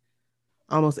me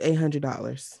almost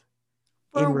 $800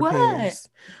 For in what? repairs.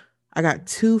 I got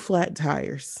 2 flat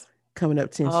tires coming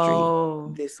up 10th Street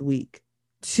Oh, this week.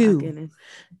 my 2. goodness.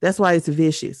 That's why it's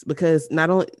vicious, because not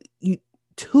only you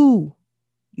two,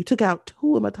 you took out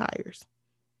 2 of my tires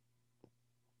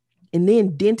and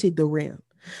then dented the rim.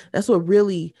 That's what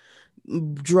really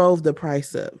drove the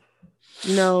price up.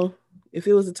 If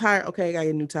it was a tire, okay, I got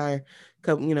a new tire.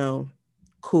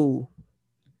 Cool.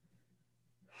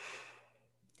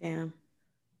 Damn.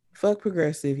 Fuck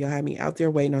Progressive. Y'all had me out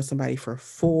there waiting on somebody for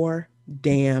 4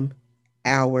 damn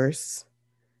hours.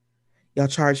 Y'all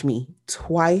charged me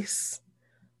twice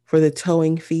for the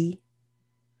towing fee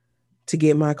to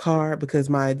get my car, because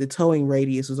the towing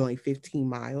radius was only 15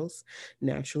 miles.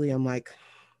 Naturally, I'm like,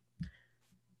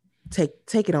 take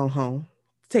it on home.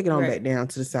 Take it on back Right. down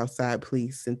to the south side,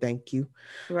 please, and thank you.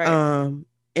 Right.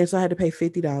 And so I had to pay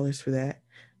 $50 for that,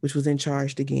 which was then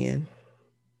charged again.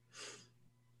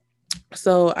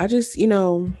 So I just, I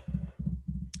don't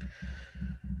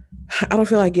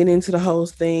feel like getting into the whole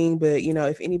thing, but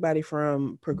if anybody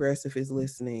from Progressive is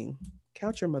listening,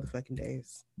 count your motherfucking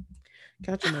days.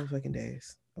 Count your motherfucking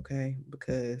days, okay?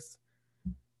 Because,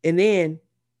 and then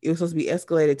it was supposed to be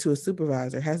escalated to a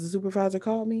supervisor. Has the supervisor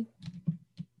called me?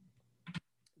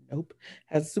 Nope.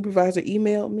 Has the supervisor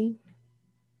emailed me?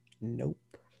 Nope.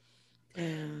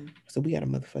 Damn. So we got a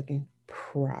motherfucking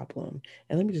problem.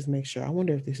 And let me just make sure. I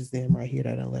wonder if this is them right here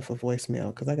that I left a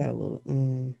voicemail, because I got a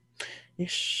little. It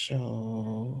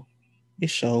sure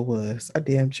was. I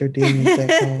damn sure did miss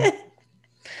that call.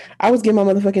 I was getting my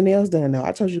motherfucking nails done though.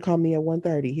 I told you to call me at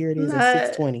 1:30. Here it is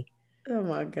at 6:20. Oh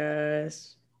my gosh.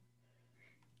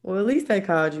 Well, at least they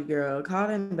called you, girl. Call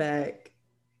them back.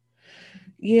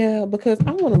 Yeah, because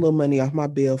I want a little money off my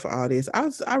bill for all this.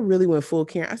 I really went full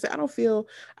Karen. I said,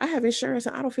 I have insurance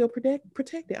and I don't feel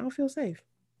protected. I don't feel safe.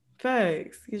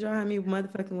 Facts. Because y'all had me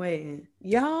motherfucking waiting.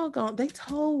 They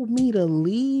told me to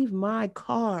leave my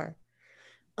car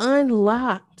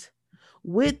unlocked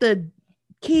with the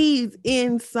keys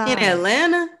inside. In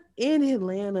Atlanta? In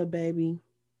Atlanta, baby.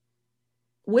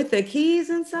 With the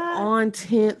keys inside? On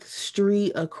 10th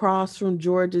Street across from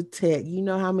Georgia Tech. You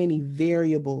know how many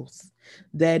variables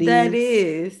that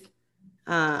is.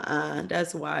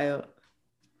 That's wild.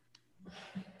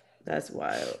 That's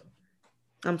wild.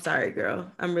 I'm sorry, girl.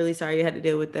 I'm really sorry you had to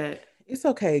deal with that. It's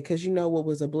okay, because you know what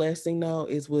was a blessing though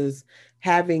was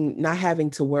not having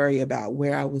to worry about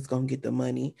where I was going to get the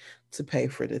money to pay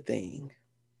for the thing.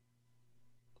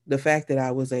 The fact that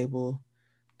I was able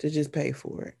to just pay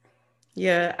for it.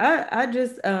 Yeah, I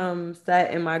just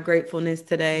sat in my gratefulness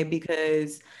today,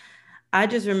 because I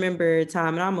just remember a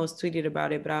time, and I almost tweeted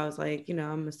about it, but I was like, I'm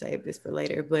gonna save this for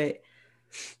later. But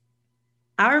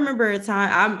I remember a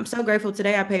time, I'm so grateful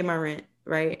today I paid my rent,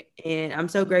 right? And I'm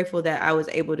so grateful that I was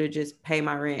able to just pay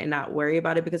my rent and not worry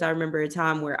about it, because I remember a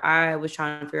time where I was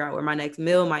trying to figure out where my next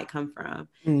meal might come from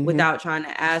without trying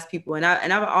to ask people. And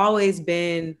I've always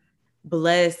been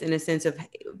blessed in a sense of,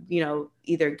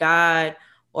 either God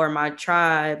or my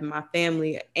tribe, my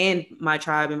family, and my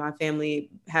tribe and my family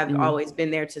have always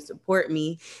been there to support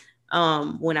me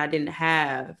when I didn't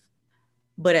have.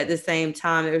 But at the same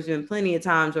time, there's been plenty of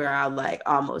times where I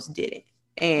almost didn't,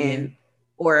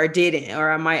 or didn't,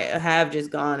 or I might have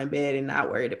just gone to bed and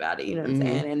not worried about it. You know what I'm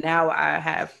saying? And now I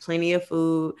have plenty of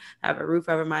food, I have a roof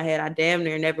over my head. I damn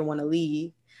near never want to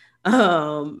leave.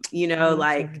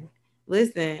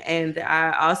 Listen, and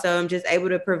I also am just able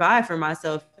to provide for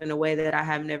myself in a way that I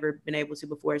have never been able to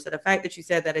before. So the fact that you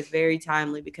said that is very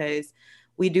timely, because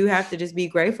we do have to just be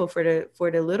grateful for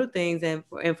the little things, and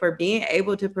for being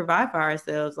able to provide for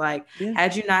ourselves.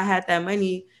 Had you not had that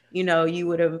money, you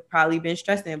would have probably been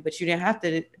stressing, but you didn't have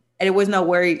to. And it was no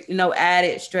worry, no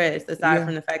added stress aside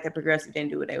from the fact that Progressive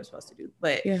didn't do what they were supposed to do.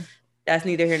 But that's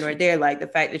neither here nor there. Like the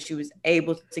fact that she was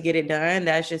able to get it done,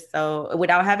 that's just so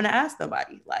without having to ask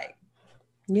somebody. Like,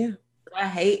 yeah, I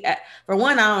hate for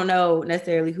one, I don't know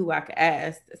necessarily who I could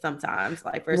ask sometimes,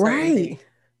 like for certain things,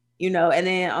 right, and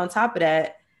then on top of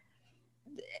that,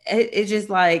 it's just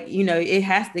like, it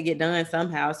has to get done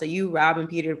somehow. So you robbing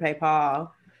Peter to pay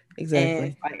Paul. And it's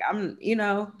exactly. like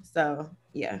so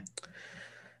yeah.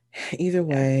 Either Yeah.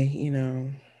 way,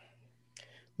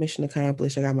 mission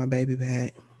accomplished. I got my baby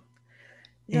back.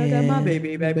 I got my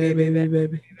baby, And baby, baby, baby, baby,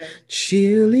 baby,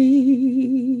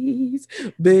 Chili's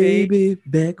baby. baby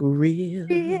back ribs.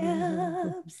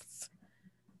 Ribs.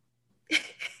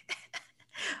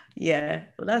 Yeah.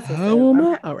 Well, that's what's How up. am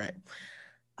I? All right.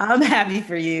 I'm happy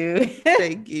for you.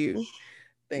 Thank you.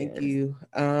 Thank Yes. you.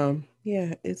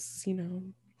 Yeah, it's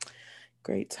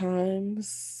great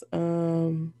times.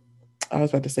 I was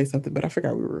about to say something, but I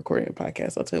forgot we were recording a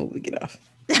podcast. I'll tell you when we get off.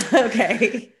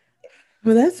 Okay.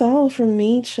 But that's all from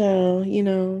me, child. I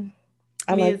Me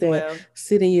like as that. well.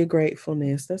 Sit in your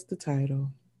gratefulness. That's the title.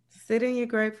 Sit in your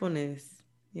gratefulness.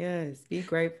 Yes. Be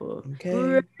grateful.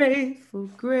 Okay. Grateful,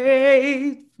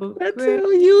 grateful, I grateful.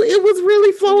 tell you, it was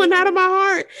really flowing out of my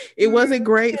heart. It wasn't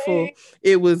grateful.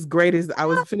 It was greatest. I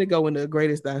was finna go into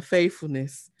greatest thy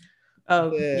faithfulness. Oh,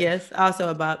 But yes. Also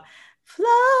about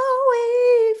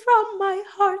flowing from my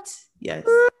heart. Yes.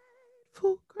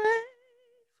 grateful,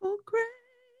 grateful,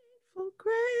 grateful,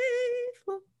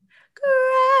 grateful.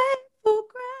 Grateful,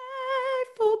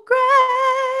 grateful,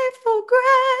 grateful,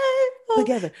 grateful,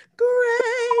 Together.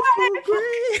 Grateful,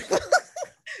 grateful.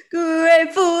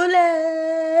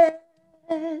 gratefulness.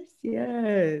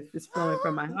 Yes, it's flowing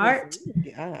from my heart.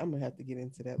 Listen, I'm gonna have to get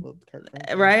into that little Kirk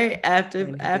Franklin Right tiny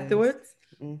desk. afterwards.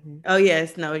 Mm-hmm. Oh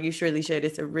yes, no, you surely should.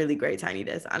 It's a really great Tiny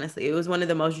Desk. Honestly, it was one of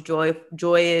the most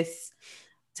joyous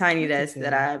Tiny I can Desks that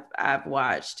tell. I've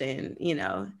watched, and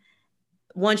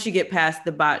once you get past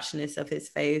the botchness of his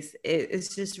face,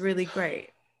 it's just really great.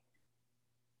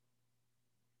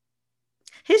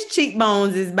 His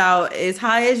cheekbones is about as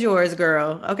high as yours,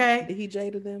 girl. Okay. Did he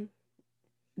jada them?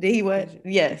 Did he what?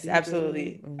 Yes, Did he jada them?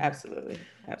 absolutely. Absolutely. You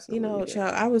Absolutely know, did.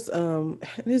 child, I was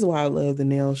this is why I love the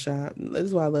nail shop. This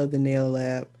is why I love the nail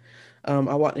lab. I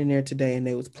walked in there today and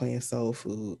they was playing soul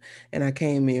food. And I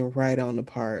came in right on the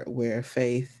part where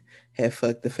Faith had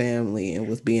fucked the family and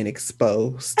was being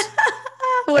exposed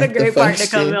What a at the great part to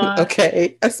come function. on.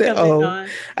 Okay. I said, Coming oh, on.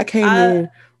 I came I in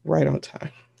right on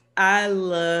time. I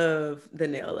love the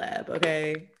Nail Lab.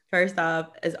 Okay. First off,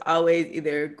 as always,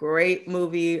 either a great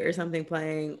movie or something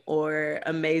playing, or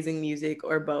amazing music,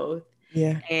 or both.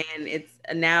 Yeah. And it's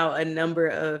now a number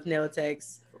of nail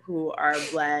techs who are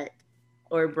Black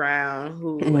or brown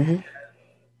who have Mm-hmm.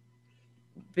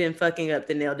 been fucking up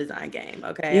the nail design game.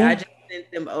 Okay. I Yeah. just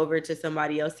sent them over to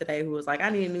somebody else today who was like, I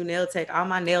need a new nail tech. All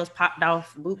my nails popped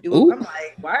off. Boop de whoop. I'm Ooh.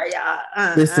 like, why are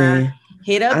y'all? Listen,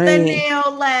 Hit up I the ain't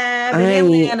nail lab I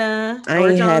in ain't Atlanta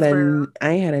or Jonesboro. I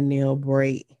ain't had a nail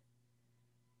break.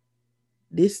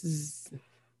 This is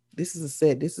a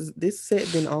set. This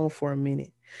set been on for a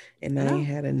minute, and I I ain't know.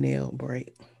 had a nail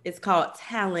break. It's called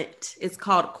talent. It's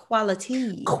called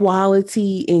quality.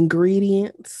 Quality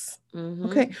ingredients.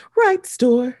 Okay, Mm-hmm. right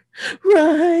store,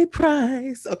 right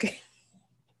price. Okay,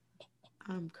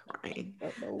 I'm crying.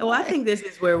 I don't know Well, I why. think this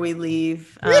is where we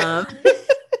leave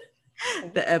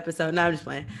the episode. No, I'm just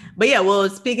playing. But yeah, well,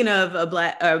 speaking of a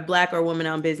black or woman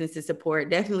owned business to support,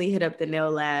 definitely hit up the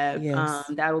nail lab. Yes.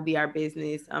 That will be our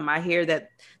business. I hear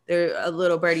that a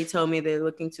little birdie told me they're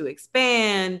looking to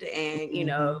expand and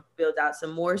Mm-hmm. build out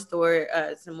some more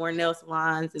nail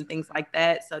salons and things like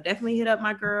that. So definitely hit up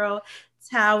my girl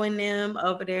Tao and them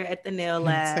over there at the nail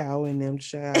lab. Towel in them,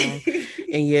 child.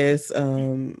 And yes,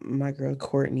 my girl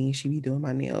Courtney, she be doing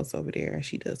my nails over there.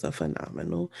 She does a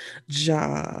phenomenal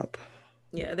job.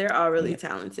 Yeah, they're all really Yeah,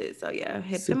 talented. So yeah,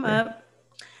 hit them super. up.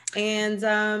 And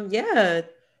yeah,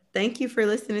 thank you for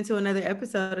listening to another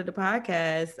episode of the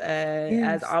podcast. As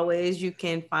Yes. always, you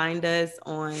can find us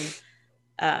on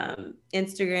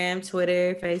Instagram,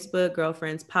 Twitter, Facebook,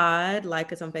 Girlfriends Pod.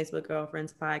 Like us on Facebook,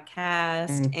 Girlfriends Podcast,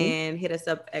 Mm-hmm. and hit us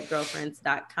up at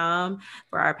girlfriends.com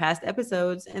for our past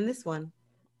episodes and this one.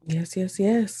 Yes, yes,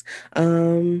 yes.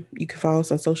 You can follow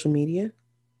us on social media.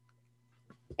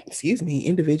 Excuse me,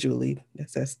 individually.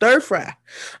 That's that stir fry.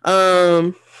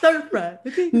 Um, Stir fry.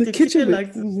 in the kitchen.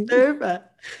 Like stir fry.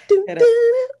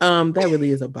 That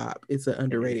really is a bop. It's an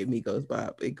underrated Migos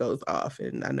bop. It goes off,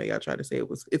 and I know y'all try to say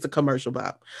it's a commercial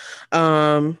bop.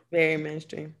 Very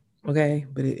mainstream. Okay,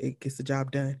 but it gets the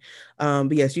job done.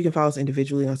 But yes, you can follow us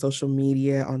individually on social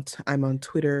media. I'm on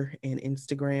Twitter and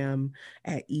Instagram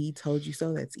at E Told You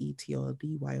So. That's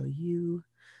ETOLDYOU.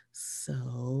 So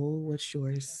what's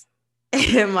yours?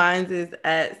 And mine is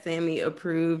at Sammy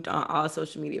approved on all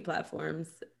social media platforms.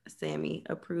 Sammy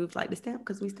approved, like the stamp,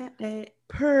 because we stamped that.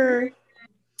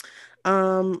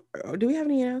 Do we have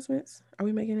any announcements? Are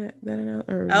we making that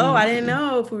announcement? Oh, I didn't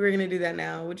know if we were gonna do that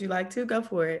now. Would you like to go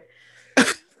for it? I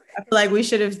feel like we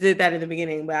should have did that in the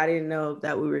beginning, but I didn't know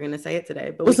that we were gonna say it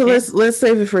today. But so let's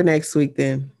save it for next week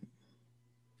then.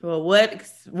 Well,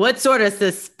 what sort of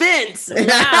suspense?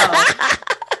 Wow.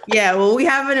 Yeah, well, we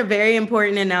have a very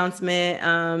important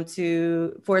announcement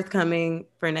to forthcoming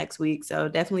for next week. So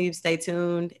definitely stay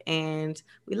tuned, and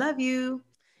we love you.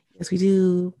 Yes, we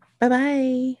do.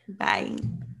 Bye-bye. Bye.